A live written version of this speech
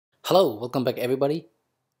Hello, welcome back everybody.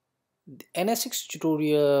 NSX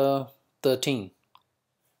tutorial 13.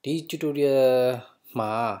 This tutorial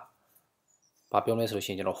ma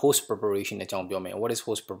host preparation what is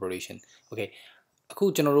host preparation? Okay.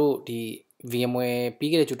 Aku general the VMware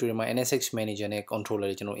PK tutorial ma NSX manager and controller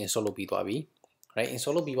install right?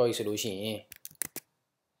 Install solution.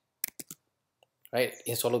 Right?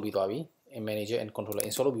 Install and manager and controller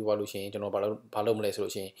install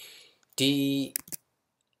solution.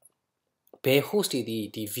 The host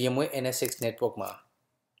the VMware NSX network ma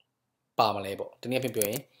pa ma le po. Tani apin pyo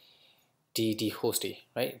yin di host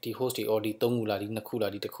right? Di host or di 3ခုလားဒီ2ခု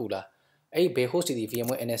လားဒီ1ခုလားအဲ့ဘယ် host ဒီ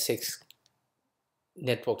VMware NSX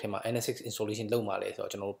network ထဲမှာ NSX installation လုပ်မှာလဲဆို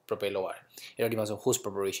တော့ကျွန်တော် prepare လုပ်ရတယ်အဲ့တော့ဒီမှာဆို host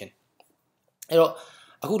preparation အဲ့တော့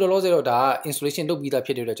အခုလောလောဆယ်တော့ဒါက installation လုပ်ပြီးသားဖြ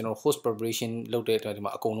စ်တဲ့အတွက်ကျွန်တော် host preparation လုပ်တဲ့အတွက်ဒီ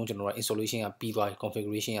မှာအကုန်လုံးကျွန်တော်က installation ကပြီးသွားပြီ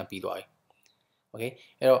configuration ကပြီးသွားပြီ okay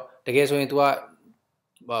အဲ့တော့တကယ်ဆိုရင် तू က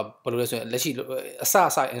ဘယ်လိုလဲဆိုရင်လက်ရှိအစ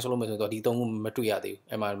install လုပ်မယ်ဆိုတော့ဒီ3ခုမတွေ့ရသေးဘူး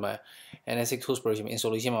အဲ့မှာ NSX host preparation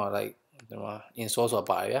installation မှာ like ဒီမှာ install ဆိုတာ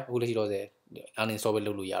ပါတယ်ဗျာအခုလက်ရှိတော့ဆယ် uninstall ပဲ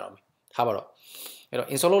လုပ်လို့ရတော့မယ်ထားပါတော့အဲ့တော့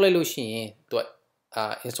install လုပ်လိုက်လို့ရှိရင် तू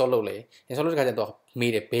install လုပ်လေ install လုပ်တဲ့ခါကျတော့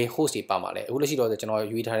မေးတယ်ဘယ် host တွေပါမှာလဲအခုလက်ရှိတော့ကျွန်တော်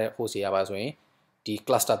ရွေးထားတဲ့ host တွေရပါဆိုရင်ဒီ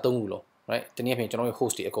cluster 3ခုလုံး right တနည်းအားဖြင့်ကျွန်တော်ရဲ့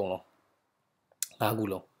host တွေအကုန်လုံး5ခု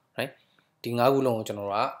လုံး right ဒီ5ခုလုံးကိုကျွန်တော်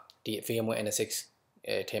ကဒီ VMware NSX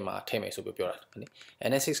ထဲမှာထည့်မယ်ဆိုပြီးပြောတာ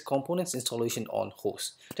NSX components installation on host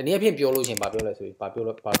တနည်းအားဖြင့်ပြောလို့ရှိရင်ဘာပြောလဲဆိုပြီးဘာပြော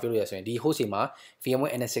လို့ရဆိုရင်ဒီ host တွေမှာ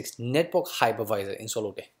VMware NSX network hypervisor install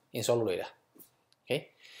လုပ်တယ် install လုပ်လိုက်တာ okay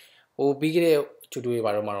ဟိုပြီးခဲ့တဲ့ tutorial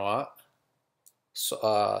ဘာတော့မှာတော့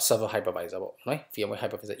server hypervisor ပေါ့နော် VMware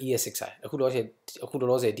hypervisor ES6i အခုလော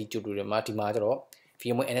လောဆယ်ဒီ tutorial မှာဒီမှာကျတော့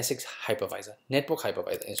VMware NSX hypervisor network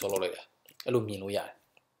hypervisor install လုပ်လိုက်တာအဲ့လိုမြင်လို့ရတယ်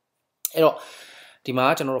အဲ့တော့ဒီမှာ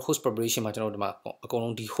ကျွန်တော်တို့ host preparation မှာကျွန်တော်တို့ဒီမှာအကုန်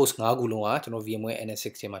လုံးဒီ host 5ခုလုံးကကျွန်တော် VMware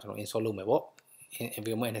NSX ထဲမှာကျွန်တော် install လုပ်မယ်ပေါ့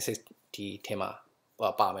VMware NSX ဒီထဲမှာ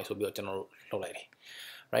ပါမယ်ဆိုပြီးတော့ကျွန်တော်တို့လုပ်လိုက်တယ်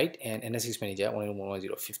right and NSX manager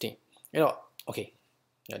 1.1.1.0.15 အဲ့တော့ okay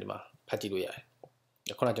ဒီမှာဖတ်ကြည့်လို့ရတ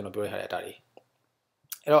ယ်ခုနကကျွန်တော်ပြောရတဲ့အတားတွေ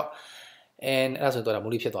အဲ့တော့ and အဲ့ဒါဆိုတော့ဒါမူ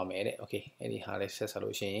လဖြစ်သွားမယ်တဲ့ okay အဲ့ဒီဟာလေးဆက်ဆက်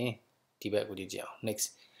လို့ရှိရင်ဒီဘက်ကိုကြည့်ကြအောင် next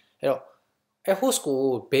အဲ့တော့အဲ့ host ကို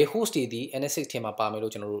ဘယ် host တွေဒီ NSX ထဲမှာပါမယ်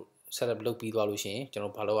လို့ကျွန်တော်တို့ setup လုပ်ပြီးသွားလို့ရှိရင်ကျွန်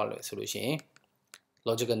တော်ဘာလုပ်ရလဲဆိုလို့ရှိရင်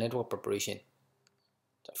logical network preparation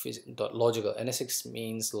logical NSX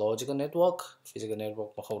means logical network physical network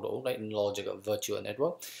မဟုတ်တော့ right logical virtual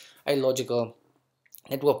network အဲ့ logical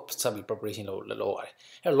network sub preparation လို့လုပ်ရတယ်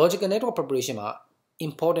အဲ့ logical network preparation မှာ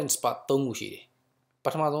important part 3ခုရှိတယ်ပ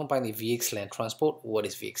ထမဆုံးအပိုင်းဒီ VXLAN transport what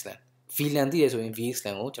is VXLAN VLAN သိရဆိုရင်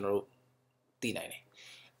VXLAN ကိုကျွန်တော်တို့သိနိုင်တယ်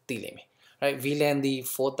သိလိမ့်မယ် right VLAN ဒီ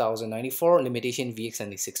 4094 limitation VXLAN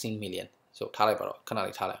ဒီ16 million so ထားလိုက်ပါတော့ခဏ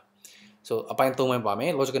လေးထားလိုက် so အပိုင်း3ပိုင်းပါမ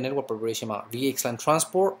ယ် logical network preparation မှာ VXLAN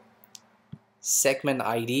transport segment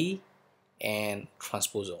ID and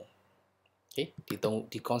transport zone okay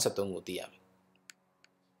ဒီ concept 3ကိုသိရမယ်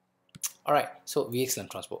all right so VXLAN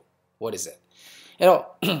transport what is that အဲ့တော့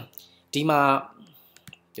ဒီမှာ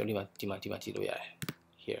ကြည့်လို့ရတယ်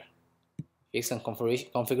here VXLAN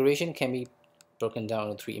configuration can be broken down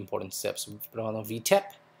into 3 important steps VTAP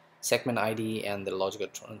segment ID and the logical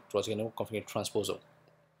network configuration transport zone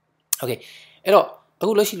okay အဲ့တော့အ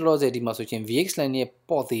ခုလက်ရှိလောလောဆယ်ဒီမှာဆိုရင် VXLAN ရဲ့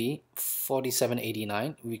port ဒီ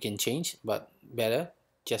 4789 we can change but better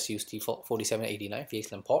just use default 4789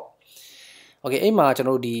 VXLAN port okay အဲ့မှာကျွန်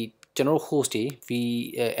တော်တို့ host တွေ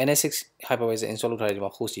NSX hypervisor install လုပ်ထားတဲ့ဒီ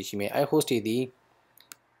မှာ host တွေရှိမယ်အဲ့ host တွေဒီ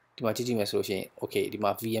မှာကြည့်မယ်ဆိုလို့ရှိရင် okay ဒီ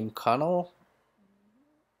မှာ VM kernel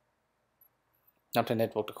နောက်ထပ်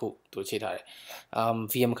network တစ်ခုသူချိန်ထားတယ်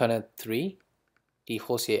VM kernel 3ဒီ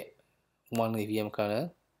host ရဲ့ one VM kernel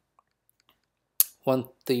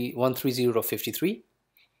 130.53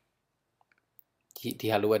ဒီ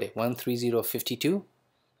ဟာလိုရတယ် 130.52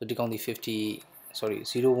 so ဒီကောင်ဒီ50 sorry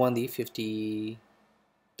 01ဒီ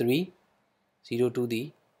 53 02ဒီ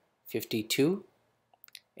 52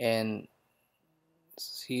 and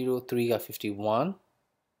 03က 51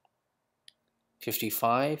 55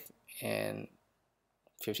 and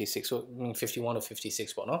 56 so 51 to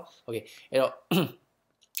 56ပေါ့နော် okay အဲ့တော့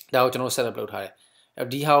ဒါကိုကျွန်တော် setup လုပ်ထားတယ်အဲ့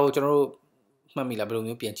ဒီဟာကိုကျွန်တော်တို့မှတ်မိလားဘယ်လို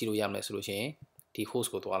မျိုးပြန်ကြည့်လို့ရမလဲဆိုလို့ရှိရင်ဒီ host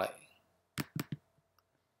ကိုသွားလိုက်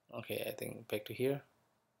okay I think back to here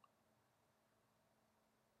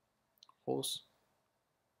host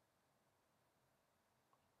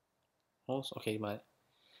okay ဒီမှာ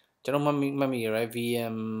ကျွန်တော်မှတ်မိရ right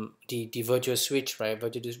VM ဒီ virtual switch right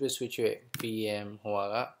virtual switch ရဲ့ VM ဟို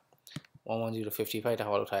က110.55 တာ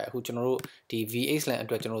ဟောလောက်ထားရအခုကျွန်တော်တို့ဒီ VXLAN အ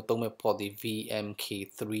တွက်ကျွန်တော်တို့သုံးမဲ့ port ဒီ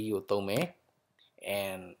VMK3 ကိုသုံးမယ်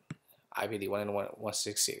and IP ဒီ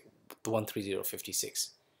 192.168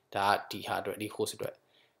 130.56 ဒါဒီဟာအတွက်ဒီ host အတွက်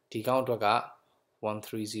ဒီ account အတွက်က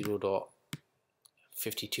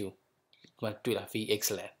 130.52 ဒီမှာတွေ့လား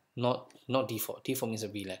VXLAN not default means a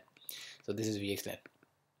VLAN so this is VXLAN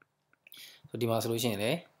so ဒီမှာဆိုလို့ရှိရင်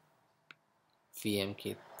လေ VMK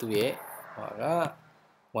သူ့ရဲ့ဟိုက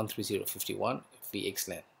 130.51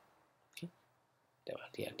 VXLAN okay ဒါပါ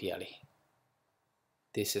ဒီဟာလေး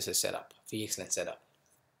this is a setup VXLAN setup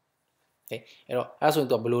okay အဲ့တော့အဲ့ဆိုရင်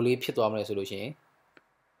တော့ဘယ်လိုလေးဖြစ်သွားမလဲဆိုလို့ရှိရင်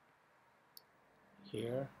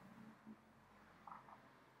here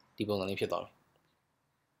ဒီပုံစံလေးဖြစ်သွားမယ်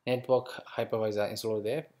network hypervisor install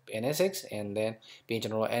တဲ့ NSX and then ပြီးရင်ကျွ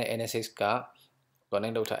န်တော်တို့ NSX က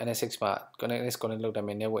connect လုပ်ထား NSX မှာ connect လုပ်ထားမ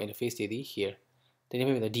ယ် network interface တွေဒီ here ဒီနေ့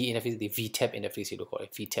ပြင်ဒီ interface ဒီ VTAP interface လို့ခေါ်တ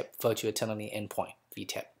ယ် VTAP virtual tunneling endpoint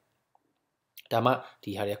VTAP ဒါမှ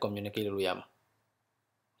ဒီဟာတွေက communicate လုပ်လို့ရမှာ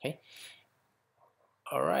okay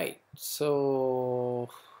all right so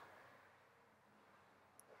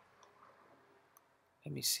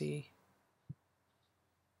let me see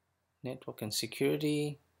network and security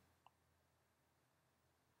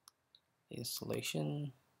installation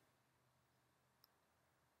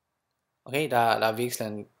okay ဒါ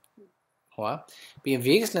VXLAN ဟိုပြီးရင်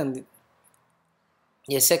VXLAN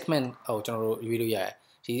ရဲ့ segment ဟိုကျွန်တော်တို့ရွေးလို့ရတယ်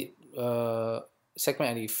ဒီ segment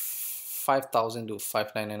အဲ့ဒီ5000 to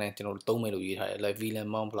 5999ကျွန်တော်တို့သုံးမယ်လို့ရွေးထားတယ် like VLAN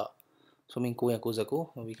mount ဘလောက်ဆိုရင်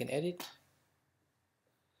999 we can edit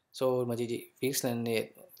so မကြည့်ကြည့် VXLAN နဲ့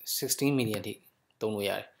16 million ထိသုံးလို့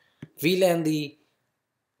ရတယ် VLAN ဒီ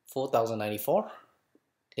4094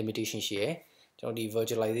 limitation ရှိရယ်ကျွန်တော်ဒီ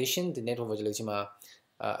virtualization ဒီ network virtualization မှာ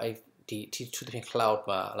အဲ့ဒီ to the cloud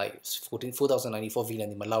မှာ like 4094 VLAN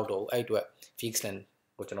ဒီမလောက်တော့အဲ့အတွက် VXLAN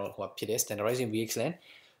ကိုကျွန်တော်ဟိုဖြစ်တယ် standardizing VXLAN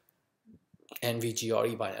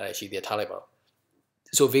NVGRE ပိုင်းအဲ့ရှိသေးထားလိုက်ပါတော့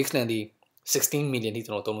so VXLAN ဒီ16 million ထိ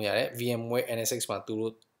ကျွန်တော်သုံးလို့ရတယ် VMware NSX မှာသူ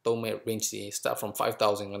တို့သုံးမဲ့ range တွေ start from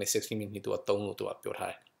 5000 ကနေ16 million ထိသူကသုံးလို့သူကပြောထား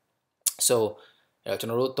တယ် so အဲ့ကျွန်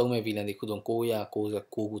တော်တို့သုံးမဲ့ VLAN ဒီခုဆုံး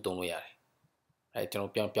999ခုသုံးလို့ရတယ်အဲ့ကျွန်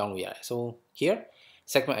တော်ပြောင်းလို့ရတယ် so here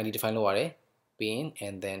segment ID define လုပ်ရတယ်ပြီးရင်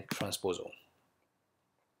and then transport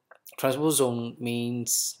zone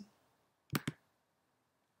means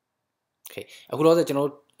okay အခုတော့ကျွန်တော်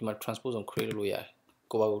ဒီမှာ transport zone create လုပ်ရတယ်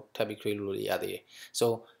ကိုယ့်ဘာကိုထပ်ပြီး create လုပ်လို့ရသေးတယ် so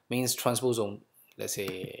means transport zone let's say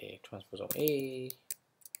transport zone A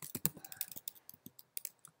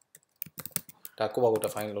ဒါကိုယ့်ဘာကို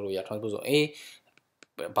define လုပ်လို့ရ transport zone A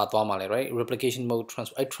ဘာသွားမှာလဲ right replication mode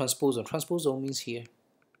transport zone means here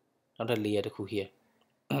နောက်တစ် layer တစ်ခု here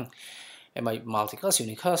am I multicast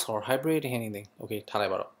unicast or hybrid anything okay ထားလို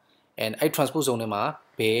က်ပါတော့ and အဲ့ transport zone ထဲမှာ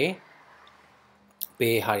ဘယ်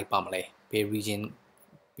ဟာတွေပါမလဲဘယ် region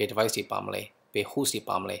ဘယ် device တွေပါမလဲဘယ် host တွေ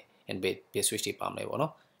ပါမလဲ and ဘယ် switch တွေပါမလဲပေါ့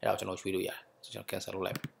နော်အဲ့ဒါကိုကျွန်တော်ရွှေ့လို့ရတယ် so ကျွန်တော် cancel လုပ်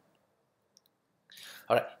လိုက်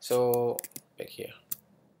alright so back here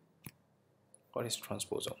what is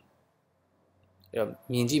transport zone အဲ့တော့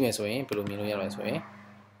မြင်ကြည့်မယ်ဆိုရင်ဘယ်လိုမြင်လို့ရမလဲဆိုရင်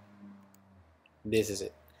this is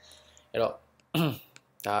it အဲ့တော့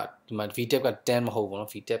ဒါဒီမှာ VTAP က10မဟုတ်ဘူးเนาะ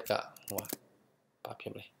VTAP ကဟိုဘာဖြ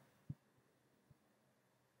စ်မလဲ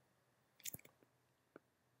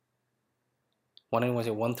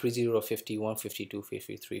130.51 52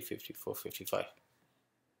 53 54 55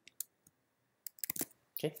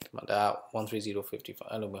 okay ဒါ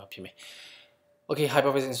 130.55 အဲ့လိုမျိုးဖြစ်မယ် okay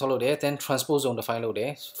hypervisor install လုပ်တယ် then transport zone define လုပ်တ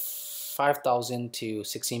ယ်5000 to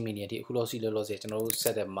 16 million ဒီအခုလို့စီလို့ဆိုကျွန်တော်တို့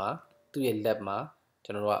setup မှာသူ့ရဲ့ lab မှာကျွ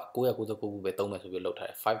န်တော်တို့က999ခုပဲသုံးမယ်ဆိုပြီးလုပ်ထားတ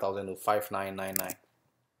ယ်5000 to 5999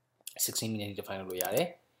 16 million define လုပ်လို့ရတယ်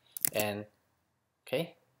and okay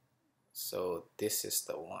so this is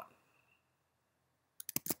the one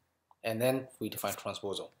and then we define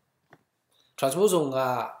transport zone က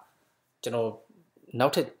ကျွန်တော်နော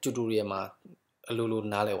က်ထပ် tutorial မှာအလိုလို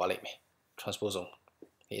နားလည်သွားလိမ့်မယ် transport zone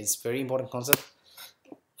is very important concept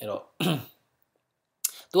အဲ့တော့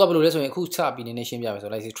သူကဘယ်လိုလဲဆိုရင်အခုစပြီးနည်းနည်းရှင်းပြမယ်ဆို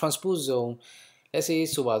တော့ like transport zone let's say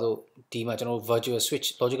ဆိုပါတော့ဒီမှာကျွန်တော် virtual switch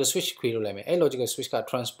logical switch create လုပ်လိုက်မယ်အဲ့ logical switch က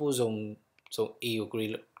transport zone A ကို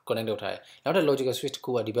connect လုပ်ထားတယ်နောက်ထပ် logical switch တစ်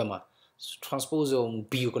ခုကဒီဘက်မှာ transport zone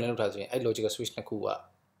B ကို connect လုပ်ထားဆိုရင်အဲ့ logical switch နှစ်ခုက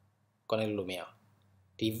connect လုပ်လို့မရအောင်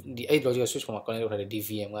ဒီအဲ့ logical switch မှာ connect လုပ်ထားတဲ့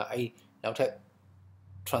DVM ကအဲ့နောက်ထပ်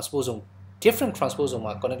transport zone different transport zone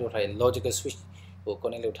မှာ connect လုပ်ထားတဲ့ logical switch ကို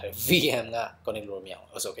connect လုပ်ထားတဲ့ VM က connect လုပ်လို့မရအောင်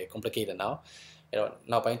it's okay complicated now အဲ့တော့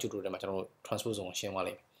နောက်ပိုင်း tutorial မှာကျွန်တော်တို့ transport zone ကိုရှင်းသွား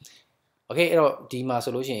လိမ့်မယ် okay အဲ့တော့ဒီမှာ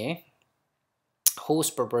ဆိုလို့ရှိရင်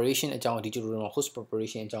host preparation အကြောင်းဒီ tutorial မှာ host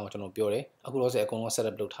preparation အကြောင်းကိုကျွန်တော်ပြောတယ်အခုတော့အကုန်လုံး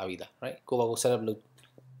setup လုပ်ထားပြီးသား right ကိုယ့်ဘာကို setup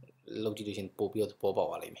လုပ်ကြည့်လို့ရှိရင်ပို့ပြီးတော့ပေါ်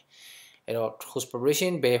ပါလိမ့်မယ်အဲ့တော့ host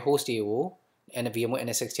preparation ဘယ် host တွေကို VMware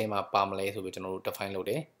NSX ထဲမှာပါမလဲဆိုပြီးကျွန်တော်တို့ define လုပ်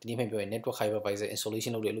တယ်ဒီနေ့မှပြောရင် network hypervisor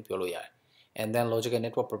installation လုပ်တယ်လို့ပြောလို့ရတယ် and then logical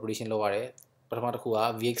network preparation လုပ်ရတယ် ပထမတစ်ခုက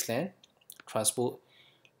VXLAN transport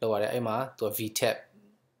လောက်ရတယ်အဲ့မှာသူက VTAP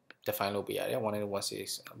define လုပ်ပေးရတယ်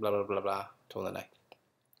 192.168 blah blah blah blah ထုံးတဲ့တိုင်း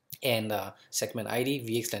and segment ID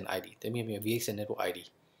VXLAN ID တမီးပြ VXLAN network ID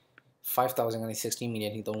 5000 ကနေ16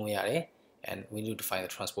 million ထိသုံးလို့ရတယ် and we need to define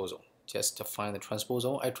the transport zone just define the transport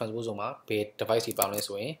zone အဲ့ transport zone မှာဘယ် device တွေပါမလဲ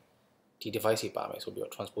ဆိုရင်ဒီ device တွေပါမယ်ဆိုပြီး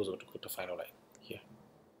တော့ transport zone တခု define လုပ်လိုက် here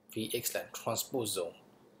VXLAN transport zone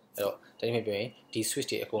အဲ့တော့တနည်းပြောရင်ဒီ switch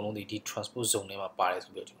တွေအကုန်လုံးဒီ transport zone ထဲမှာပါတယ်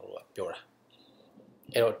ဆိုပြီးတော့ကျွန်တော်တို့ကပြောတာ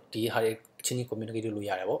အဲ့တော့ဒီဟာတွေအချင်းချင်း communicate လုပ်လို့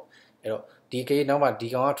ရတယ်ပေါ့အဲ့တော့ဒီကေနောက်မှာဒီ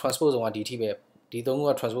ကောင်က transport zone ကဒီထိပဲဒီသုံးခု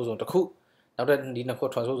က transport zone တစ်ခုနောက်တဲ့ဒီနှစ်ခု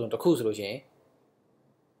transport zone တစ်ခုဆိုလို့ရှိရင်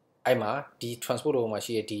အဲ့မှာဒီ transport zone မှာ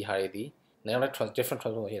ရှိတဲ့ဒီဟာတွေဒီနောက်တဲ့ different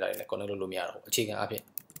transport zone ရှိတာတွေနဲ့ connect လုပ်လို့မရတော့ဘူးအခြေခံအဖြစ်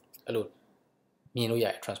အဲ့လိုမြင်လို့ရတ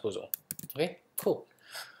ယ် transport zone okay cool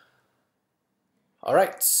all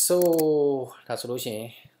right so ဒါဆိုလို့ရှိရင်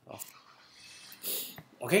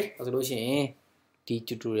okay ဒါဆိုလို့ရှိရင်ဒီ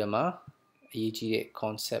tutorial မှာအရေးကြီးတဲ့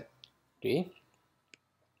concept တွေ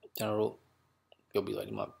ကျွန်တော်တို့ပြောပြီးတော့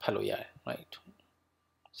ဒီမှာဖတ်လို့ရတယ် right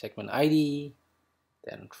segment ID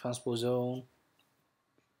then transport zone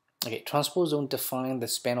okay transport zone define the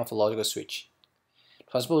span of a logical switch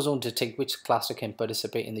transport zone detect which cluster can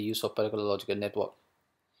participate in the use of particular logical network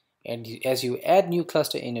and as you add new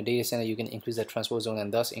cluster in your data center you can increase the transport zone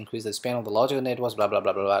and thus increase the span of the logical networks blah blah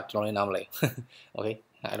blah blah blah okay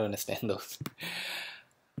I don't understand those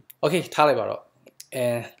okay ထားလိုက်ပါတော့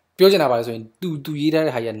ပြောချင်တာပါလဲဆိုရင်သူရေးထား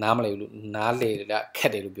တဲ့ဟာကြီးနားမလဲဘူးလို့နားလေလားခ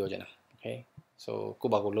က်တယ်လို့ပြောချင်တာ okay so ကို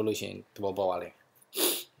ပါကိုလုပ်လို့ရှိရင်သဘောပေါက်ပါလိမ့်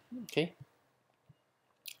okay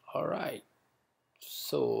all right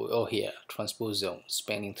so here transport zone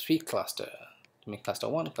spanning 3 cluster cluster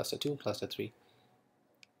 1 cluster 2 cluster 3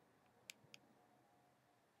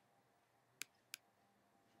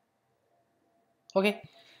 okay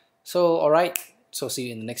so all right so see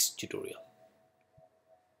you in the next tutorial